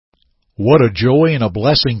What a joy and a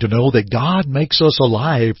blessing to know that God makes us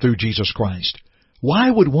alive through Jesus Christ.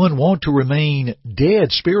 Why would one want to remain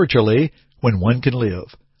dead spiritually when one can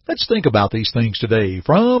live? Let's think about these things today.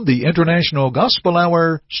 From the International Gospel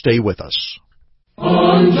Hour, stay with us.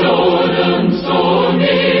 On Jordan's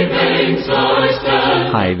stormy banks I stand.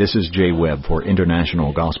 Hi, this is Jay Webb for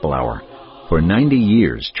International Gospel Hour. For 90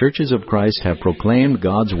 years, Churches of Christ have proclaimed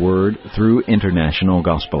God's Word through International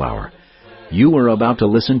Gospel Hour. You are about to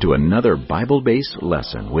listen to another Bible-based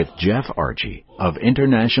lesson with Jeff Archie of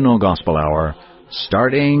International Gospel Hour,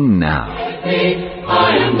 starting now.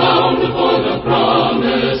 I am bound for the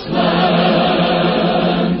promised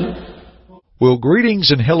land. Well,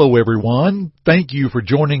 greetings and hello, everyone. Thank you for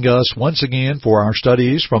joining us once again for our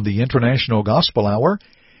studies from the International Gospel Hour.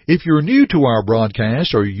 If you're new to our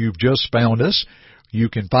broadcast or you've just found us, you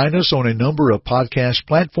can find us on a number of podcast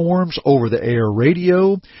platforms, over-the-air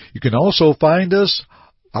radio. You can also find us,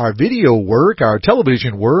 our video work, our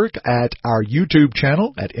television work, at our YouTube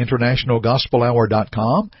channel at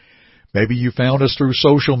internationalgospelhour.com. Maybe you found us through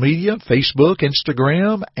social media, Facebook,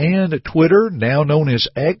 Instagram, and Twitter, now known as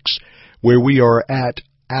X, where we are at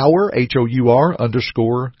our, H-O-U-R,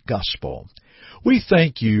 _gospel. We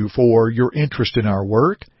thank you for your interest in our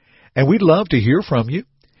work, and we'd love to hear from you.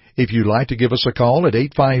 If you'd like to give us a call at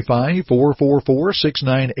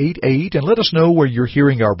 855-444-6988 and let us know where you're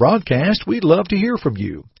hearing our broadcast, we'd love to hear from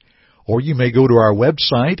you. Or you may go to our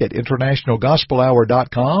website at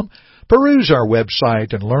internationalgospelhour.com, peruse our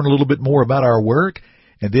website and learn a little bit more about our work,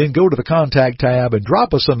 and then go to the Contact tab and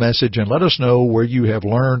drop us a message and let us know where you have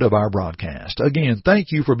learned of our broadcast. Again,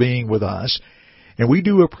 thank you for being with us. And we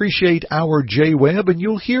do appreciate our Jay Webb, and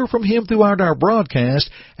you'll hear from him throughout our broadcast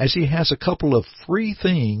as he has a couple of free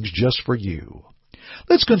things just for you.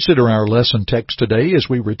 Let's consider our lesson text today as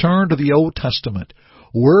we return to the Old Testament.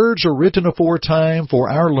 Words are written aforetime for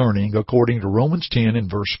our learning, according to Romans 10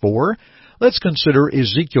 and verse 4. Let's consider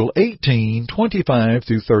Ezekiel 18:25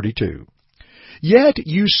 through 32. Yet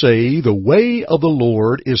you say, the way of the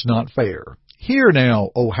Lord is not fair. Hear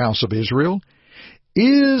now, O house of Israel.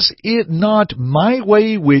 Is it not my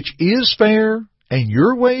way which is fair, and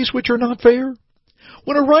your ways which are not fair?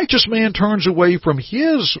 When a righteous man turns away from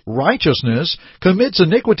his righteousness, commits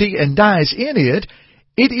iniquity, and dies in it,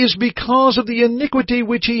 it is because of the iniquity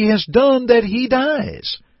which he has done that he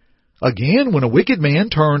dies. Again, when a wicked man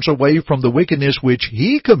turns away from the wickedness which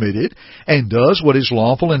he committed, and does what is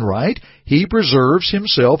lawful and right, he preserves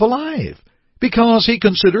himself alive. Because he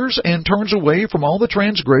considers and turns away from all the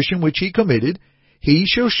transgression which he committed, he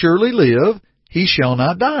shall surely live, he shall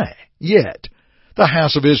not die. Yet the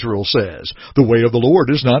house of Israel says, the way of the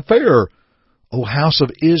Lord is not fair. O house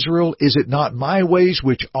of Israel, is it not my ways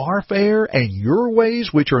which are fair, and your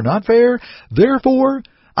ways which are not fair? Therefore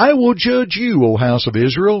I will judge you, O house of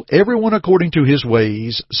Israel, everyone according to his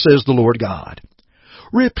ways, says the Lord God.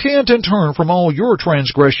 Repent and turn from all your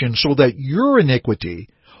transgressions, so that your iniquity,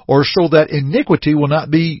 or so that iniquity will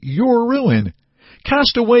not be your ruin.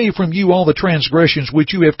 Cast away from you all the transgressions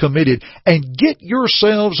which you have committed, and get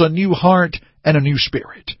yourselves a new heart and a new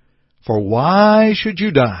spirit. For why should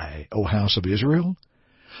you die, O house of Israel?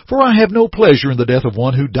 For I have no pleasure in the death of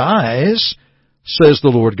one who dies, says the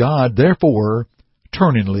Lord God. Therefore,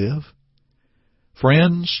 turn and live.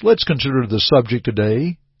 Friends, let's consider the subject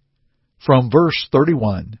today from verse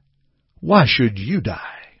 31. Why should you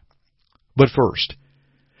die? But first,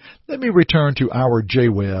 let me return to our Jay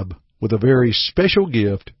Webb with a very special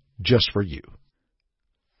gift just for you.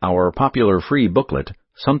 Our popular free booklet,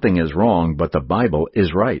 Something is Wrong But the Bible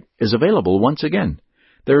is Right, is available once again.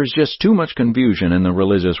 There is just too much confusion in the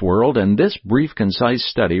religious world, and this brief, concise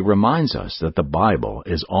study reminds us that the Bible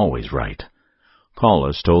is always right. Call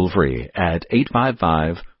us toll-free at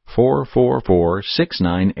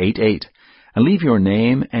 855-444-6988 and leave your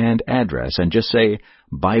name and address and just say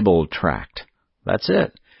Bible Tract. That's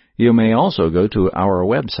it. You may also go to our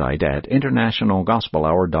website at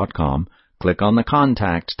internationalgospelhour.com, click on the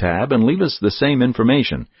Contact tab, and leave us the same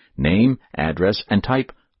information, name, address, and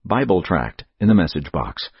type Bible Tract in the message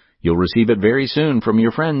box. You'll receive it very soon from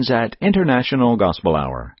your friends at International Gospel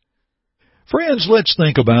Hour. Friends, let's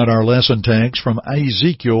think about our lesson text from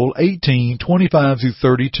Ezekiel 18:25 through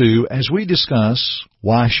 32 as we discuss,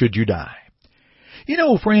 why should you die? You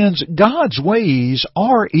know, friends, God's ways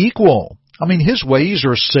are equal. His ways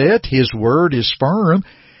are set, His word is firm.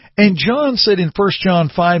 And John said in 1 John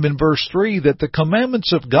 5 and verse 3 that the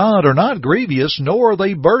commandments of God are not grievous, nor are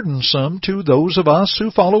they burdensome to those of us who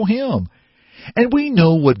follow Him. And we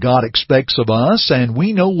know what God expects of us, and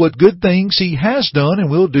we know what good things He has done and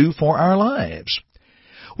will do for our lives.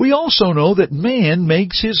 We also know that man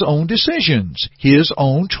makes his own decisions, his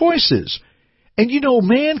own choices. And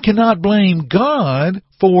man cannot blame God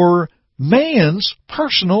for man's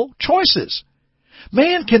personal choices.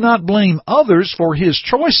 Man cannot blame others for his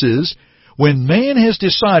choices when man has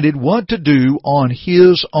decided what to do on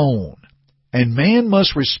his own. And man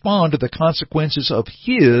must respond to the consequences of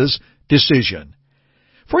his decision.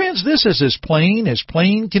 Friends, this is as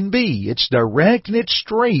plain can be. It's direct and it's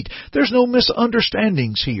straight. There's no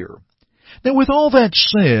misunderstandings here. Now, with all that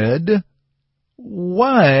said,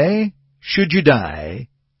 why should you die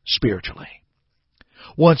spiritually?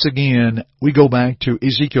 Once again, we go back to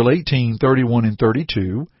Ezekiel 18:31 and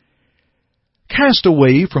 32. Cast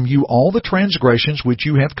away from you all the transgressions which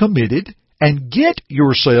you have committed, and get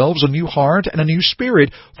yourselves a new heart and a new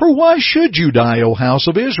spirit. For why should you die, O house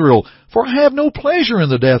of Israel? For I have no pleasure in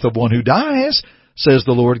the death of one who dies, says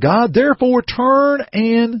the Lord God. Therefore turn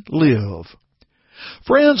and live.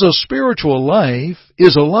 Friends, a spiritual life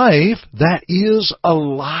is a life that is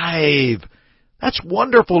alive. That's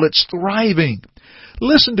wonderful. It's thriving.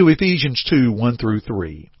 Listen to Ephesians 2:1 through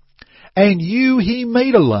 3. And you he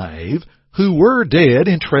made alive, who were dead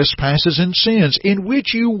in trespasses and sins, in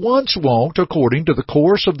which you once walked according to the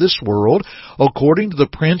course of this world, according to the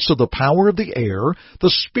prince of the power of the air, the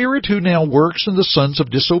spirit who now works in the sons of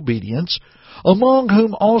disobedience, among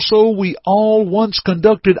whom also we all once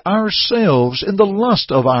conducted ourselves in the lust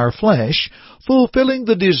of our flesh, fulfilling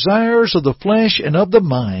the desires of the flesh and of the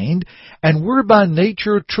mind, and were by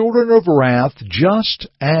nature children of wrath, just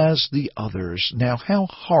as the others. Now, how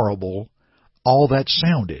horrible all that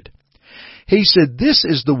sounded. He said, this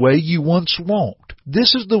is the way you once walked.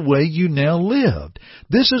 This is the way you now lived.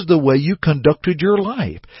 This is the way you conducted your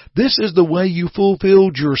life. This is the way you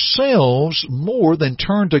fulfilled yourselves more than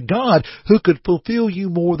turned to God, who could fulfill you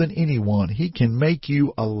more than anyone. He can make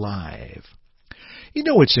you alive.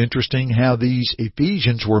 It's interesting how these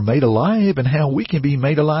Ephesians were made alive and how we can be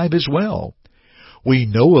made alive as well. We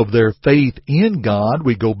know of their faith in God.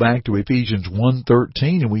 We go back to Ephesians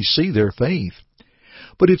 1:13 and we see their faith.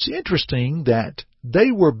 But it's interesting that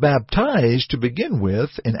they were baptized to begin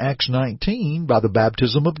with in Acts 19 by the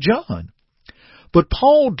baptism of John. But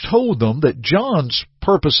Paul told them that John's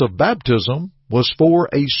purpose of baptism was for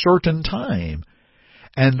a certain time,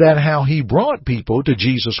 and that how he brought people to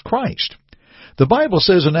Jesus Christ. The Bible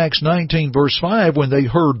says in Acts 19 verse 5, when they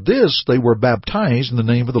heard this, they were baptized in the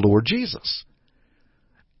name of the Lord Jesus.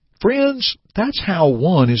 Friends, that's how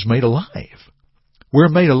one is made alive. We're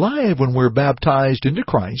made alive when we're baptized into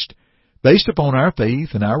Christ based upon our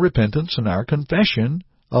faith and our repentance and our confession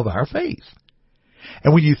of our faith.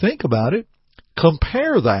 And when you think about it,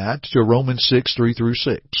 compare that to Romans 6:3 through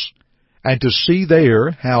 6, and to see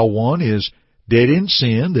there how one is dead in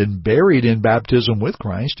sin and buried in baptism with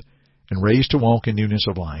Christ and raised to walk in newness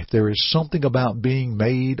of life. There is something about being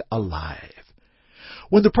made alive.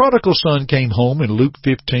 When the prodigal son came home in Luke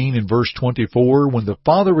 15 and verse 24, when the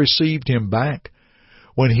father received him back,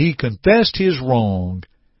 when he confessed his wrong,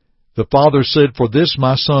 the father said, for this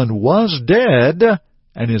my son was dead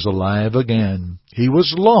and is alive again. He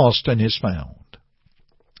was lost and is found.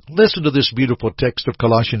 Listen to this beautiful text of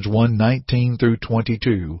Colossians 1:19 through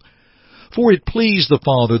 22. For it pleased the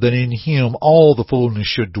Father that in him all the fullness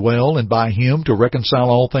should dwell, and by him to reconcile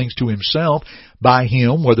all things to himself, by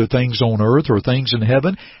him, whether things on earth or things in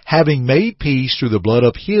heaven, having made peace through the blood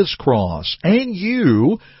of his cross. And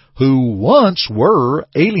you, who once were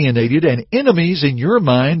alienated and enemies in your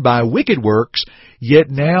mind by wicked works, yet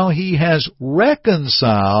now he has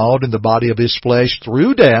reconciled in the body of his flesh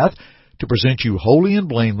through death, to present you holy and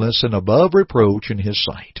blameless and above reproach in his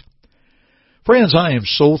sight. Friends, I am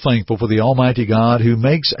so thankful for the Almighty God who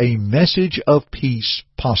makes a message of peace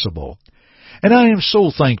possible. And I am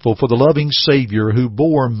so thankful for the loving Savior who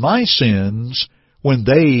bore my sins when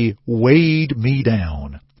they weighed me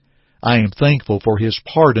down. I am thankful for his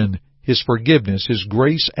pardon, his forgiveness, his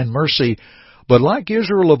grace and mercy. But like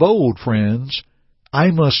Israel of old, friends,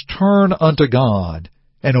 I must turn unto God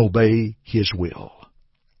and obey his will.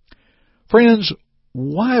 Friends,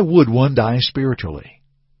 why would one die spiritually?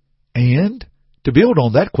 And, to build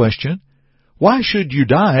on that question, why should you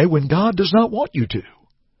die when God does not want you to?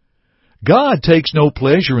 God takes no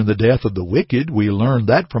pleasure in the death of the wicked. We learned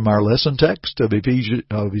that from our lesson text of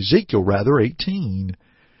Ezekiel 18.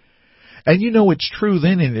 And it's true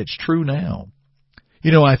then and it's true now.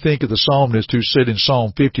 I think of the psalmist who said in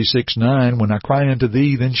Psalm 56:9, when I cry unto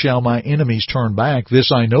thee, then shall my enemies turn back.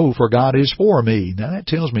 This I know, for God is for me. Now that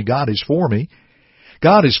tells me God is for me.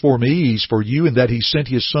 God is for me, he's for you, in that he sent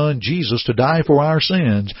his son Jesus to die for our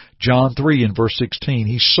sins. John 3 and verse 16,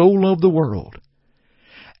 he so loved the world.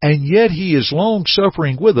 And yet He is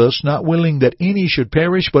long-suffering with us, not willing that any should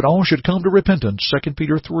perish, but all should come to repentance. 2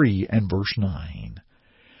 Peter 3 and verse 9.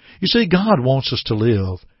 You see, God wants us to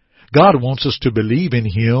live. God wants us to believe in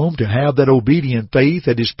Him, to have that obedient faith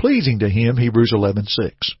that is pleasing to Him, Hebrews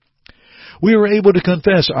 11:6. We are able to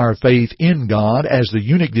confess our faith in God, as the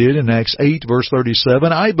eunuch did in Acts 8, verse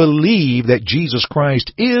 37. I believe that Jesus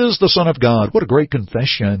Christ is the Son of God. What a great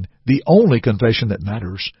confession, the only confession that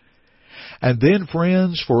matters. And then,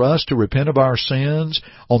 friends, for us to repent of our sins,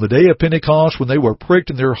 on the day of Pentecost, when they were pricked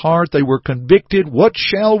in their heart, they were convicted. What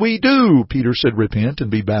shall we do? Peter said, repent and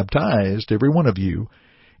be baptized, every one of you,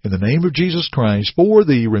 in the name of Jesus Christ, for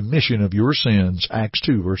the remission of your sins. Acts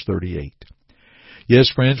 2, verse 38. Yes,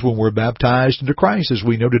 friends, when we're baptized into Christ, as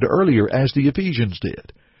we noted earlier, as the Ephesians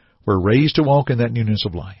did, we're raised to walk in that newness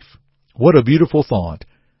of life. What a beautiful thought.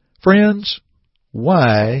 Friends,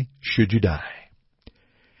 why should you die?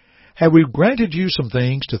 Have we granted you some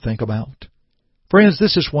things to think about? Friends,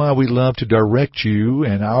 this is why we love to direct you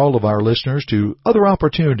and all of our listeners to other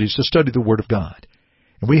opportunities to study the Word of God.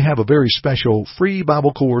 And we have a very special free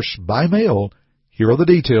Bible course by mail. Here are the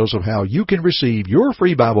details of how you can receive your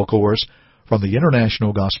free Bible course from the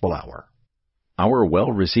International Gospel Hour. Our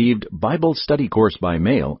well-received Bible study course by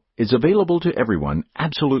mail is available to everyone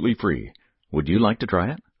absolutely free. Would you like to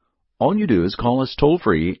try it? All you do is call us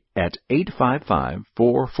toll-free at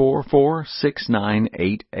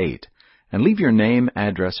 855-444-6988 and leave your name,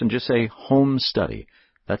 address, and just say Home Study.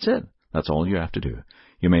 That's it. That's all you have to do.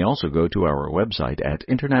 You may also go to our website at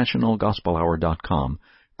internationalgospelhour.com,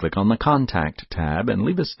 click on the Contact tab, and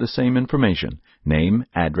leave us the same information, name,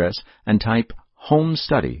 address, and type Home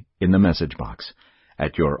Study in the message box.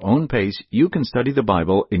 At your own pace, you can study the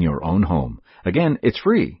Bible in your own home. Again, it's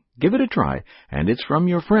free. Give it a try, and it's from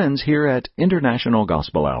your friends here at International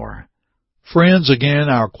Gospel Hour. Friends, again,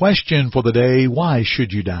 our question for the day, why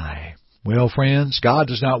should you die? Well, friends, God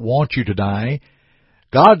does not want you to die.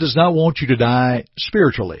 God does not want you to die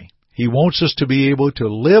spiritually. He wants us to be able to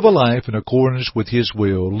live a life in accordance with His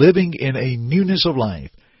will, living in a newness of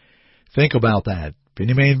life. Think about that. If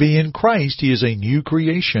any man be in Christ, he is a new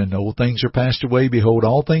creation. Old things are passed away. Behold,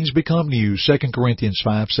 all things become new. 2 Corinthians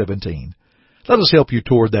 5:17. Let us help you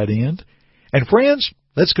toward that end. And friends,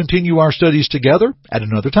 let's continue our studies together at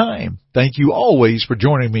another time. Thank you always for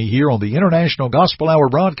joining me here on the International Gospel Hour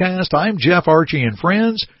broadcast. I'm Jeff Archie, and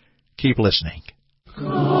friends, keep listening.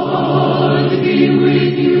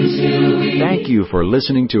 Thank you for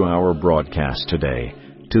listening to our broadcast today.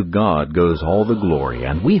 To God goes all the glory,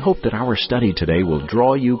 and we hope that our study today will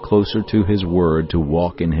draw you closer to His Word to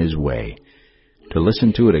walk in His way. To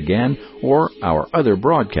listen to it again or our other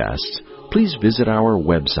broadcasts, please visit our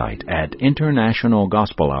website at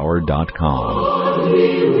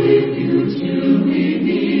internationalgospelhour.com.